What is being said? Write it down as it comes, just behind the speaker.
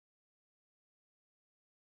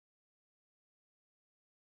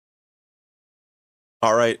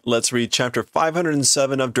All right, let's read chapter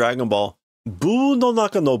 507 of Dragon Ball. Buu no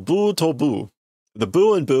naka no Buu to Buu. The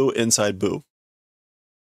Buu and Buu inside Buu.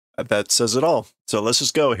 That says it all. So let's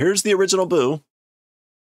just go. Here's the original Buu.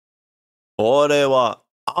 俺は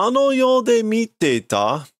あの世で見てい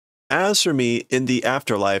た. As for me, in the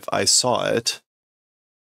afterlife, I saw it.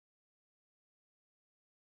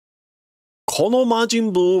 この魔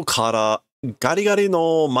人ブーからガリガリ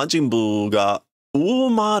の魔人ブーが生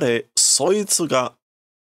まれ、そいつが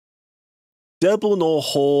デブの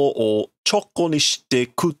方をチョコにして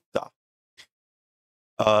食った。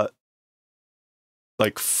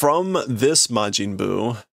Like from this Majin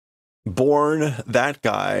Buu, born that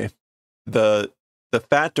guy, the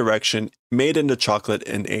fat direction made into chocolate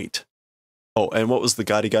and ate. Oh, and what was the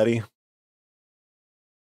Gadi Gadi?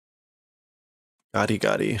 Gadi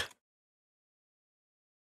Gadi.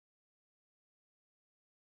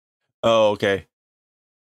 Oh, okay.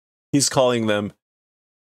 He's calling them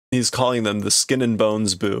the Skin and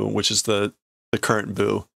Bones Buu, which is the current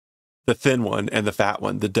Buu, the thin one, and the fat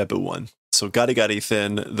one, the Debu one. So Gadi Gadi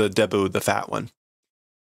thin, the Debu, the fat one.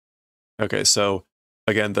 Okay, so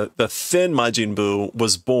again, the thin Majin Buu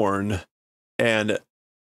was born, and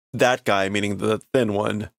that guy, meaning the thin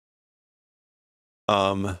one,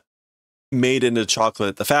 made into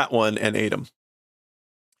chocolate the fat one and ate him.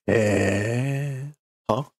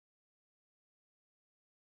 Huh?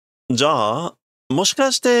 じゃあ、もし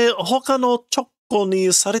かして他のチョコ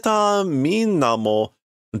にされたみんなも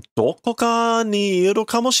どこかにいる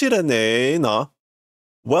かもしれねえな。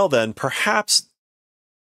Well then, perhaps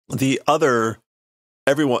the other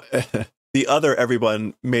everyone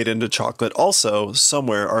made into chocolate also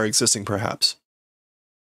somewhere are existing perhaps.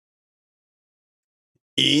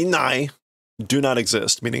 いない do not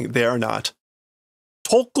exist, meaning they are not.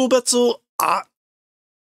 特別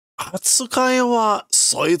扱いは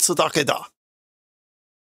そいつだけだ。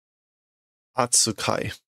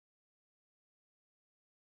Atsukai.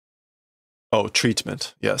 Oh,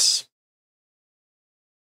 treatment. Yes.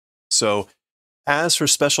 So, as for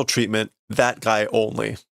special treatment, that guy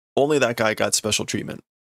only. Only that guy got special treatment.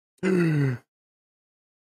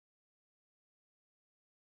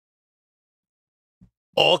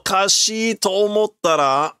 おかしいと思った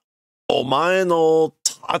ら、お前の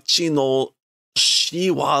たちの仕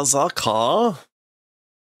業か?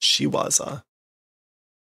 仕業.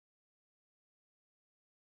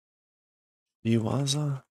 仕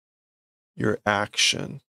業? Your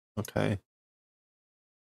action. Okay.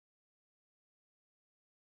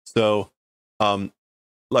 So,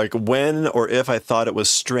 like when or if I thought it was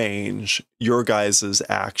strange, your guys'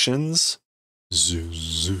 actions.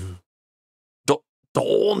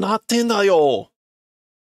 どうなってんだよ?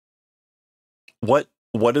 What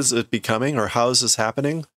is it becoming, or how is this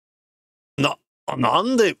happening? な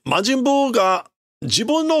んで魔人ブーが自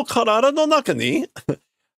分の体の中に?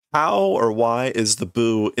 How or why is the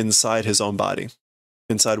Buu inside his own body?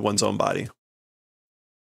 Inside one's own body?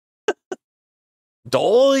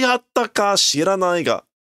 どうやったか知らないが、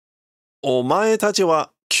お前たち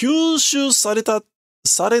は吸収され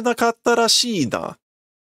なかったらしいな。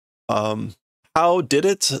How did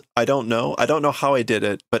it? I don't know. I don't know how I did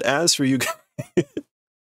it. But as for you guys...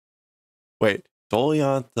 Wait. どう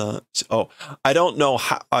やった... Oh, I don't know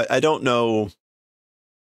how... I don't know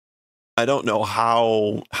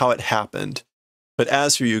how it happened. But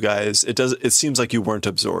as for you guys, it seems like you weren't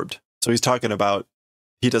absorbed. So he's talking about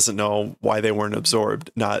he doesn't know why they weren't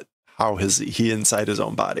absorbed, not how he inside his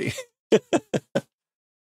own body.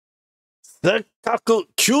 せっかく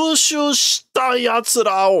吸収した奴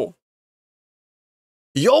らを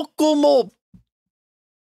よくも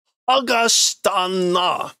剥がした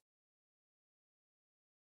な。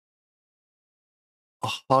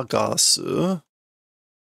剥がす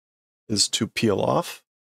is to peel off.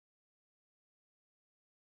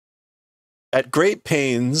 At great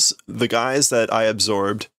pains, the guys that I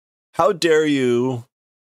absorbed, how dare you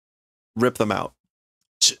rip them out?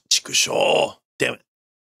 ちくしょう. Damn it.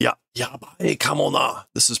 やばいかもな.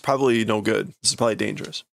 This is probably no good. This is probably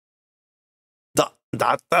dangerous.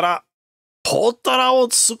 だったら、ポッタラを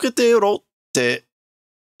つけてろって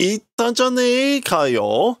言ったんじゃねえか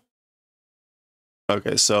よ.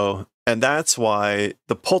 Okay, so, and that's why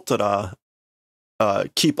the potara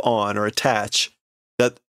keep on or attach.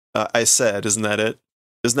 That I said, isn't that it?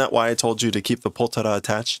 Isn't that why I told you to keep the potara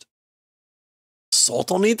attached?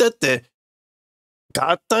 外に出て、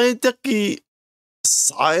合体的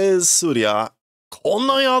さえすりゃ、こん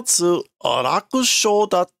なやつ楽勝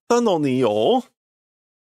だったのによ。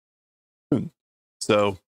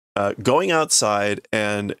So, going outside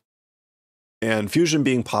and fusion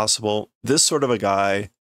being possible, this sort of a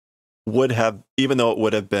guy would have, even though it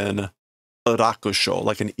would have been rakusho,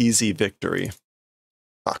 like an easy victory.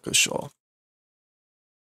 Rakusho.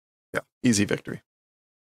 Yeah, easy victory.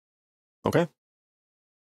 Okay.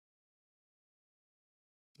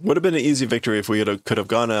 Would have been an easy victory if we could have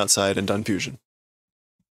gone outside and done fusion.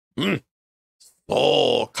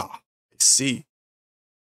 Oh, I see.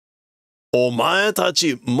 お前た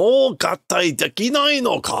ちもう合体できない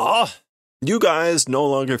のか? You guys no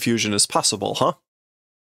longer fusion is possible, huh?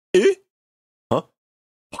 え? Huh?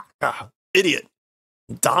 バカ Idiot.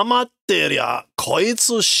 黙ってりゃこい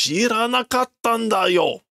つ知らなかったんだ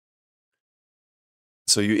よ.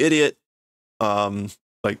 So you idiot,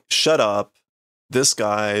 like shut up. This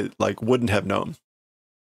guy like wouldn't have known.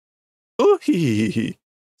 Ooh,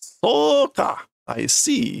 so ka. I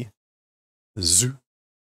see. Zu.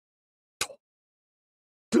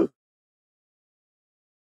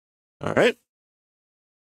 All right.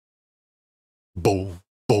 Boom,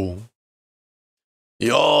 boom.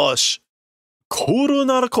 Yosh. Kuru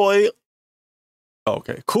nara koi.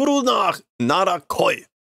 Okay. Kuru nara koi.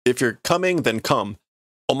 If you're coming, then come.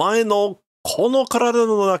 Omae no kono karada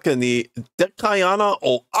no naka ni dekkai ana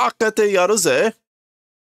o akete yaru ze.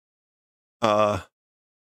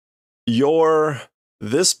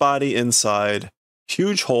 This body inside,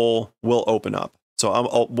 huge hole will open up. So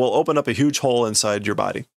we'll open up a huge hole inside your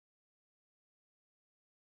body.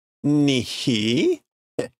 Nihi?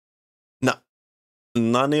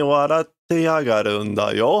 Nani waratte yagaru n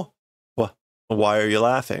da yo? Why are you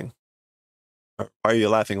laughing? Why are you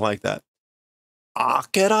laughing like that?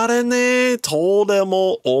 Akerare ne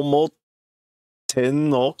todemo omotten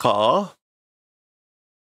no ka?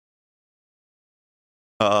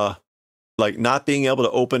 Like not being able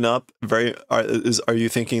to open up are you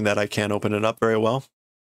thinking that I can't open it up very well?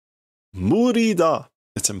 Muri da.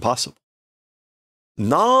 It's impossible.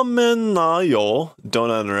 Namen na yo. Don't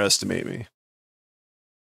underestimate me.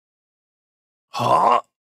 Ha.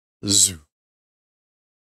 Zu.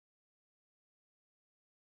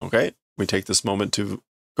 Okay, we take this moment to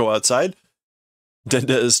go outside.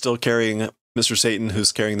 Denda is still carrying Mr. Satan,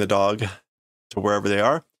 who's carrying the dog to wherever they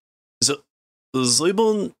are.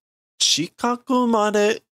 Zuibun chikaku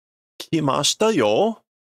made kimashita yo.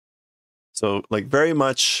 So, like, very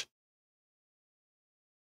much,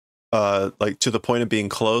 like, to the point of being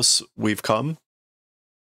close, we've come.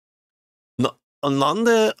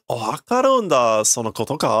 Nande wakaru n da sono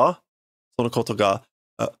koto ka? Sono koto ga.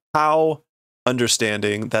 How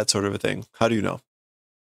understanding, that sort of a thing. How do you know?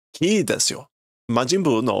 Ki desu yo. Majin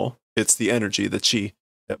Buu, no. It's the energy, the chi.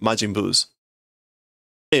 Majin Buu's.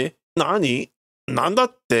 Nani?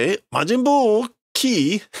 Nandatte? Majin Buu?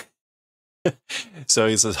 Ki? So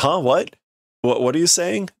he says, huh? What? What are you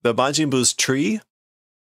saying? The Majin Buu's tree?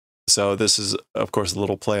 So this is, of course, a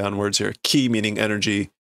little play on words here. Ki meaning energy.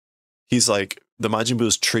 He's like, the Majin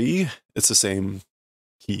Buu's tree? It's the same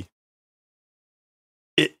ki.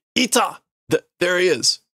 Ita! There he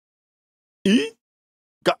is.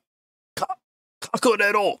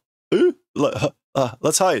 Kakurero!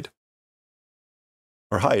 Let's hide.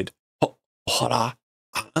 Or hide. Hora,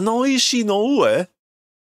 ano ishi no ue?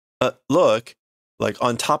 Look, like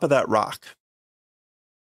on top of that rock.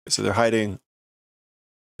 So they're hiding.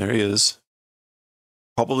 There he is.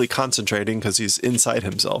 Probably concentrating because he's inside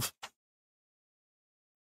himself.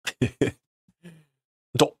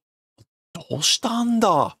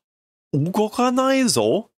 Doshitanda? Ugokanai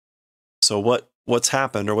zo? So what's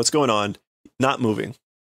happened or what's going on? Not moving.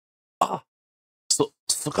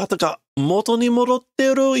 Sugata ga moto ni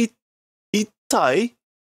morotteru ittai?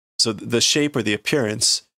 So the shape or the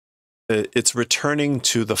appearance, it's returning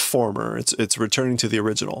to the former. It's returning to the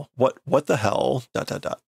original. What the hell? ...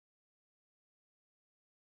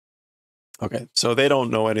 Okay, so they don't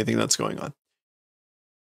know anything that's going on.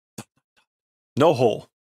 No hole.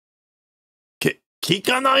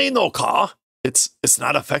 Kikanai no ka? It's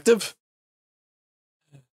not effective?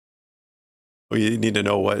 We need to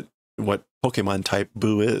know what Pokemon type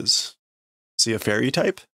Buu is. Is he a fairy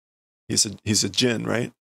type? He's a Jin,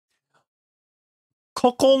 right?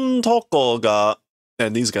 Kokon toko ga,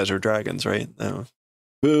 and these guys are dragons, right? Oh.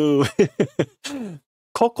 Boo.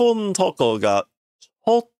 Kokon toko ga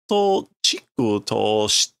hotto chiku to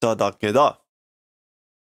shita dake da.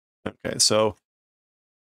 Okay, so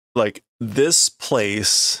like this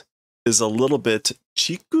place is a little bit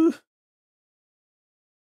chiku.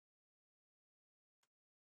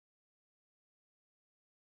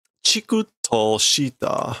 Chiku to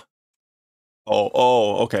shita.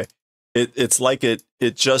 Oh, okay. It's like it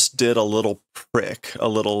just did a little prick, a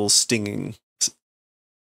little stinging.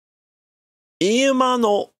 Ima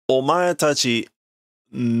no omae tachi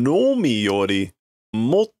nomi yori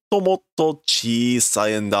motto もっと小さ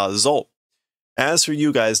いんだぞ. As for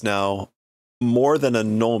you guys now, more than a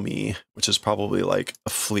nomi, which is probably like a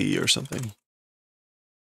flea or something.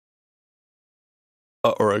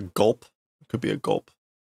 Or a gulp. Could be a gulp.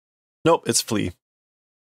 Nope, it's flea.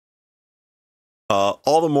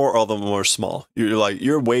 All the more small.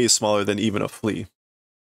 You're way smaller than even a flea.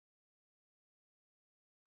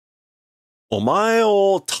 お前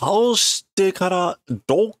を倒してから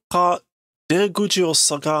どっか出口を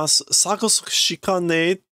探すしかね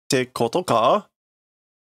えってことか?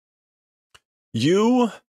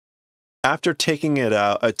 You, after taking you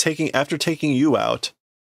out,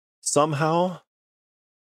 somehow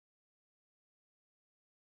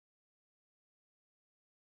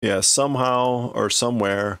or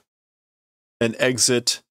somewhere, an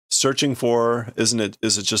exit, searching for, is it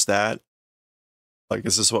just that? Like,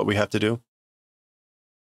 is this what we have to do?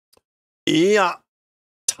 いや、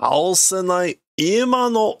倒せない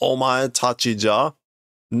今のお前たちじゃ?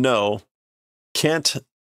 No, can't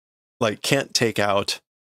take out,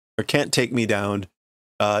 or can't take me down,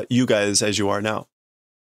 you guys as you are now.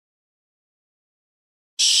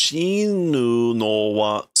 死ぬの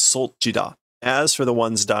はそっちだ. As for the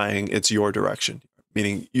ones dying, it's your direction,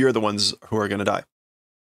 meaning you're the ones who are going to die.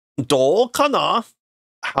 どうかな?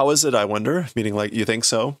 How is it, I wonder? Meaning like, you think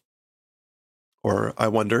so? Or I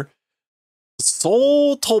wonder.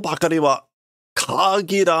 そうとばかりは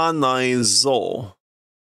限らないぞ.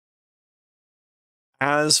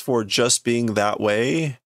 As for just being that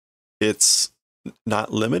way, it's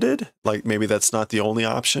not limited. Like maybe that's not the only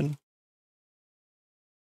option.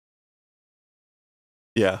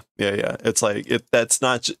 Yeah. It's like it's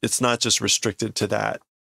not just restricted to that.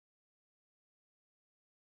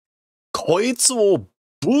 こいつを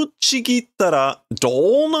ぶっちぎったら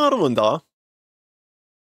どうなるんだ?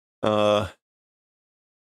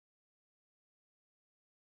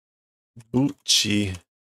 Buchi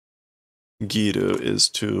Giru is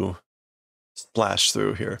to slash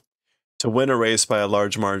through here. To win a race by a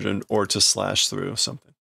large margin or to slash through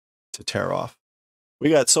something. To tear off.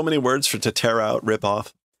 We got so many words for to tear out, rip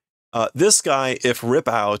off. This guy, if rip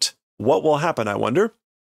out, what will happen, I wonder?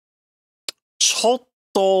 ちょっ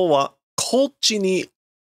とはこっちに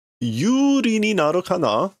有利になるか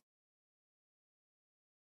な?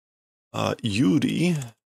 Yuri.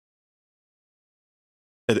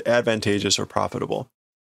 Advantageous or profitable.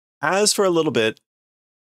 As for a little bit,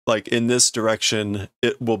 like in this direction,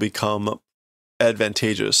 it will become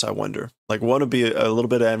advantageous, I wonder. Like, want to be a little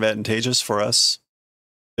bit advantageous for us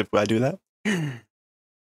if I do that?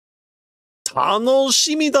 楽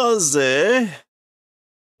しみだぜ.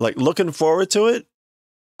 Like, looking forward to it?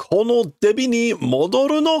 このデビに戻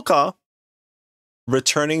るのか?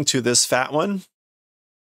 Returning to this fat one?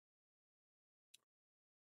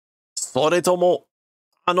 それとも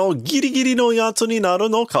ギリギリのやつになる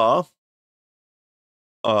のか?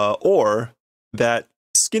 Or that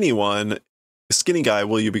skinny guy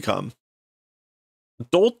will you become?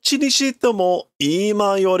 どっちにしても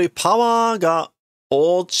今よりパワーが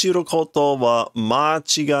落ちることは間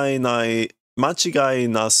違い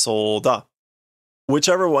なそうだ.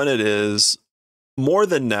 Whichever one it is, more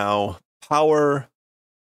than now, power,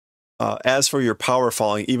 as for your power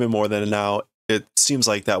falling even more than now, it seems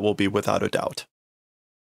like that will be without a doubt.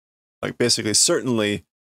 Like basically, certainly,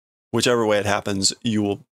 whichever way it happens,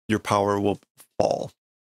 your power will fall.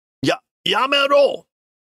 Yamero!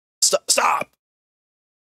 Stop!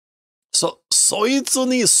 そいつ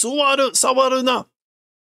に触るな.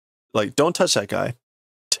 Like, don't touch that guy.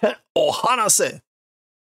 手を離せ.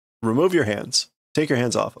 Remove your hands. Take your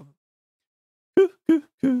hands off him.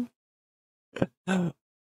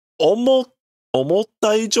 思っ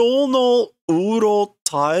た以上のうろ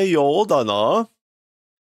たえようだな.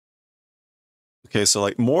 Okay, so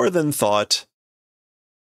like more than thought.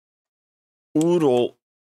 うろ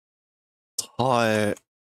たえ.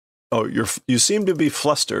 Oh, you seem to be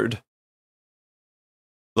flustered.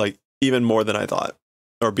 Like even more than I thought,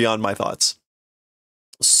 or beyond my thoughts.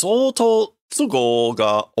 相当都合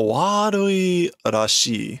が悪いら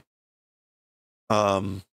しい.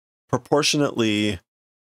 Proportionately,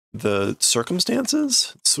 the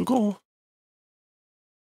circumstances? 都合?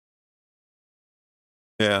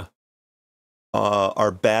 Yeah.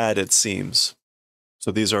 Are bad, it seems.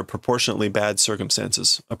 So these are proportionately bad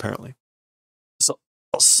circumstances, apparently.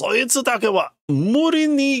 そいつだけは無理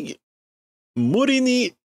に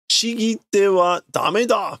ちぎってはダメ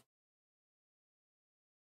だ.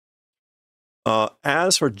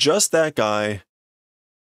 As for just that guy,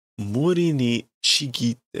 無理にち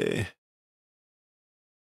ぎって.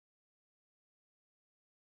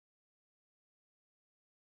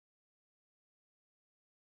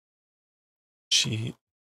 She.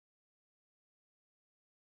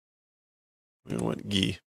 We went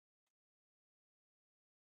gi.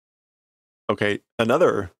 Okay,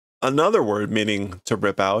 another word meaning to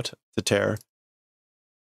rip out, to tear.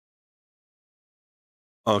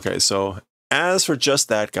 Okay, so as for just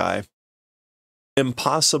that guy,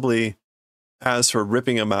 impossibly, as for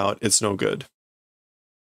ripping him out, it's no good.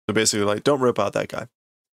 So basically, like, don't rip out that guy.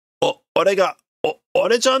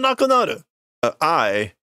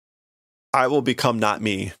 I will become not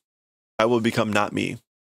me. I will become not me.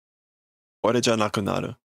 俺じゃなくな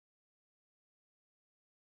る。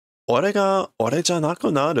俺じゃな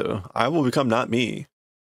くなる。I will become not me.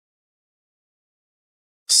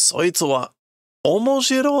 そいつは面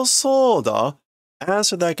白そうだ。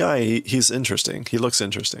As for that guy, he's interesting. He looks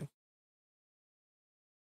interesting.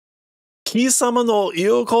 貴様の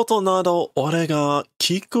言うことなど俺が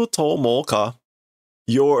聞くと思うか?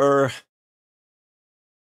 The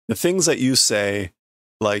things that you say,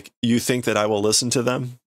 like, you think that I will listen to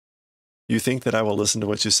them? You think that I will listen to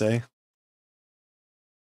what you say?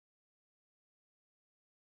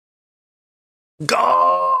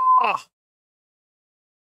 Gah!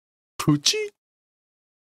 Poochie?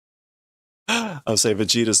 I'll say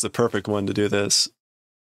Vegeta's the perfect one to do this.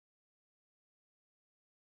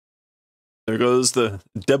 There goes the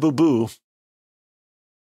Debubu.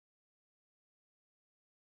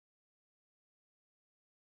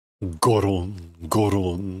 Goron,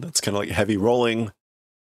 Goron. That's kind of like heavy rolling.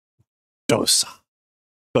 Dosa.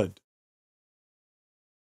 Good.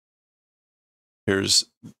 Here's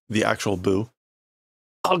the actual boo.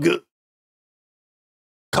 Ugh.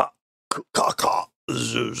 Ka, ka, ka.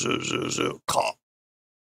 Zoo, zoo, zoo, zoo, ka.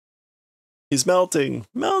 He's melting.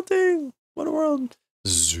 Melting. What a world.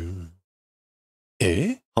 Zoo.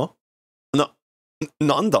 Eh? Huh? No.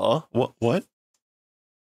 Nanda? What?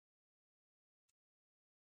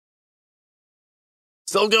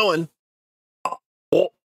 Still going.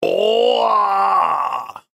 Oh.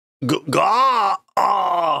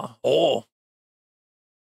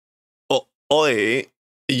 Oi.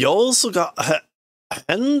 様子が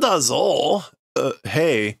変だぞ.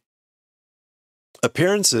 Hey.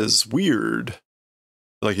 Appearance is weird.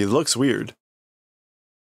 Like, he looks weird.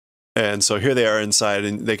 And so here they are inside,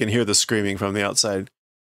 and they can hear the screaming from the outside.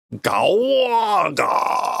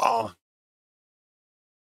 Gawaga!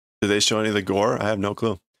 Did they show any of the gore? I have no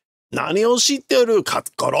clue. Nani o shitteru,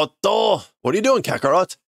 Kakarot? What are you doing,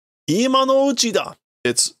 Kakarot? Ima no uchi da.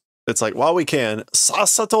 It's like, while we can,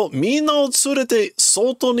 sassato minna o tsurete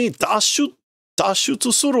soto ni dashutsu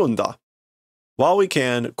surun da. While we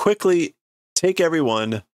can, quickly take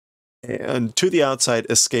everyone and to the outside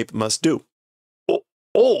escape must do.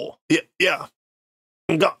 Oh, yeah.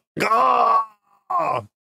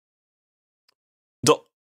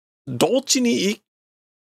 Dochi ni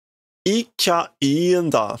ikya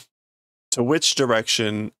iinda. To which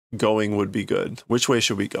direction going would be good? Which way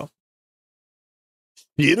should we go?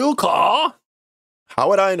 Hiruka? How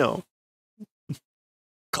would I know?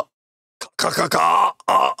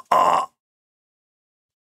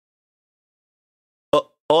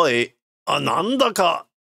 Oi, nandaka,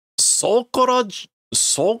 そこら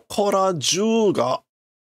中が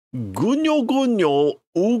ぐにょぐにょ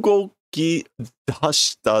動き出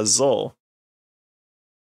したぞ.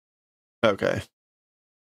 Okay.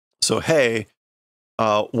 So, hey,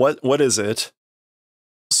 what is it?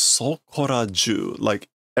 そこら中, like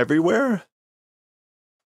everywhere?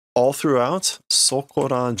 All throughout? そこ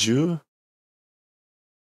ら中?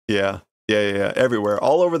 Yeah, everywhere,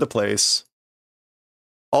 all over the place.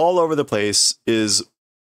 All over the place is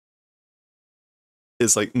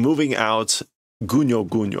like moving out gunyo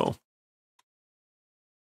gunyo.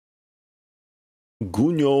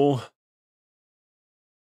 Gunyo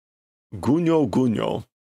gunyo.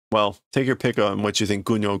 Well, take your pick on what you think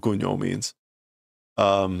gunyo gunyo means.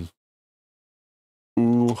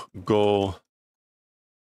 Ugo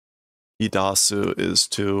idasu is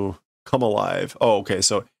to come alive. Oh, okay,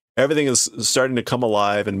 so everything is starting to come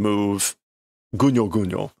alive and move. Gunyo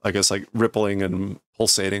gunyo, I guess, like rippling and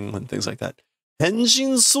pulsating and things like that.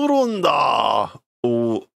 Henshin surunda.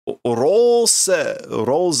 Rose.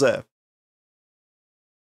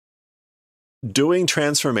 Doing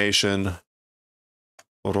transformation.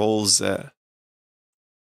 Rose. I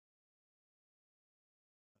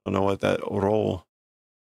don't know what that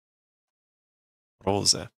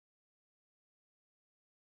Rose.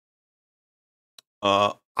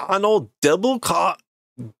 Debuka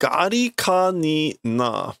Garika ni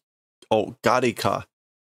na. Oh, Garika.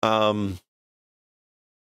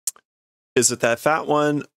 Is it that fat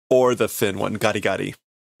one or the thin one? Gari.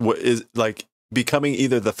 What is, like, becoming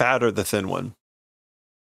either the fat or the thin one?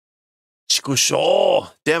 Chikusho.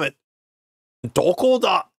 Damn it. Doko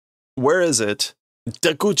da. Where is it?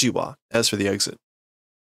 Daguchi wa. As for the exit.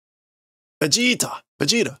 Vegeta.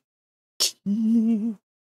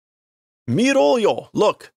 Miro yo.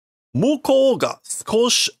 Look. Mukou ga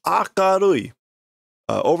skoshi akarui.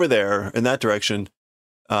 Over there, in that direction,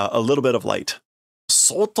 a little bit of light.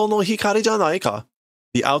 Soto no hikari janai ka.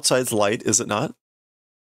 The outside's light, is it not?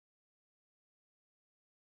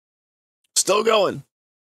 Still going.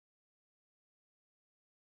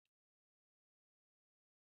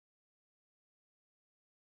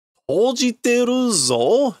 Ojiteru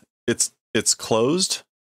zo. It's closed.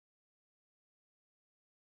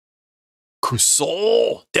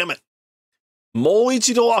 Kuso. Damn it. Mou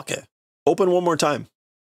ichido ake. Open one more time.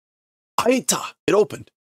 Aita. It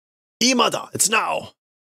opened. Imada. It's now.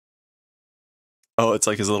 Oh, it's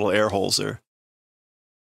like his little air holes there.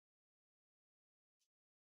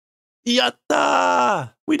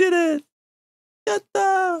 Yatta! We did it!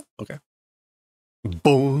 Yatta! Okay.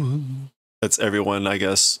 Boom. That's everyone, I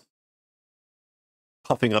guess,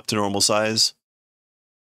 puffing up to normal size.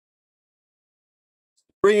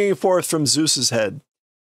 Bringing forth from Zeus's head.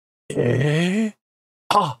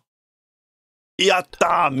 Ah!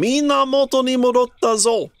 Yatta! Minamoto ni morotta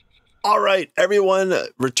zo! Alright, everyone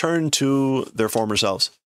return to their former selves.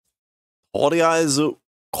 Toriaizu,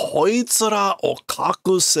 koitsura o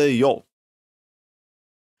kakuse yo.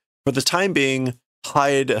 For the time being,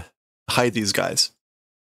 hide these guys.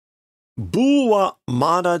 Buu wa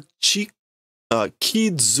mada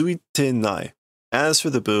kizuite nai. As for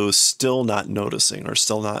the Buu, still not noticing or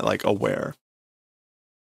still not like aware.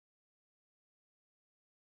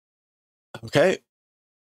 Okay.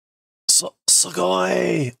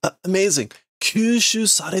 Sugoi. Amazing. Kyushu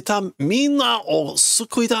sareta minna o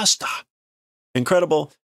sukuidashita.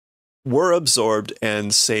 Incredible. Were absorbed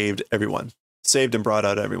and saved everyone. Saved and brought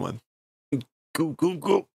out everyone. Goo goo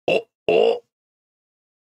goo. Oh oh.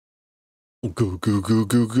 Goo goo goo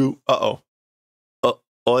goo goo. Uh-oh.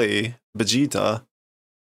 Oi, Vegeta.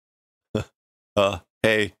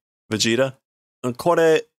 Hey, Vegeta.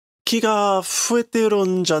 Kore, ki ga fueteru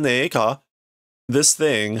n janei ka? This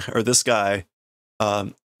thing, or this guy,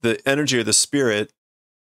 the energy or the spirit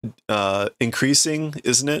increasing,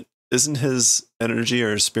 isn't it? Isn't his energy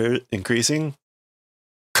or spirit increasing?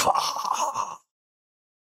 Ka!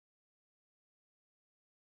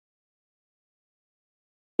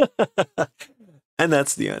 And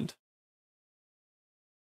that's the end.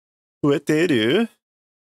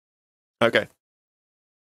 Okay.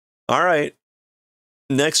 All right.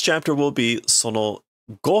 Next chapter will be Sono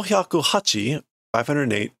 508,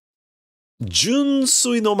 508.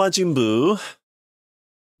 Junsui no Majin Buu.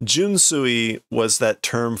 Junsui was that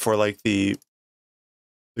term for like the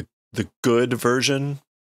good version.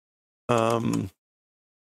 Yeah,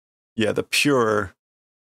 the pure,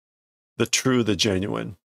 the true, the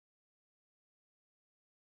genuine.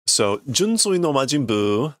 So Junsui no Majin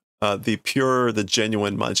Buu, the pure, the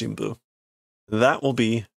genuine Majin Buu. That will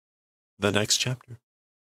be the next chapter,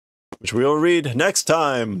 which we will read next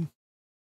time.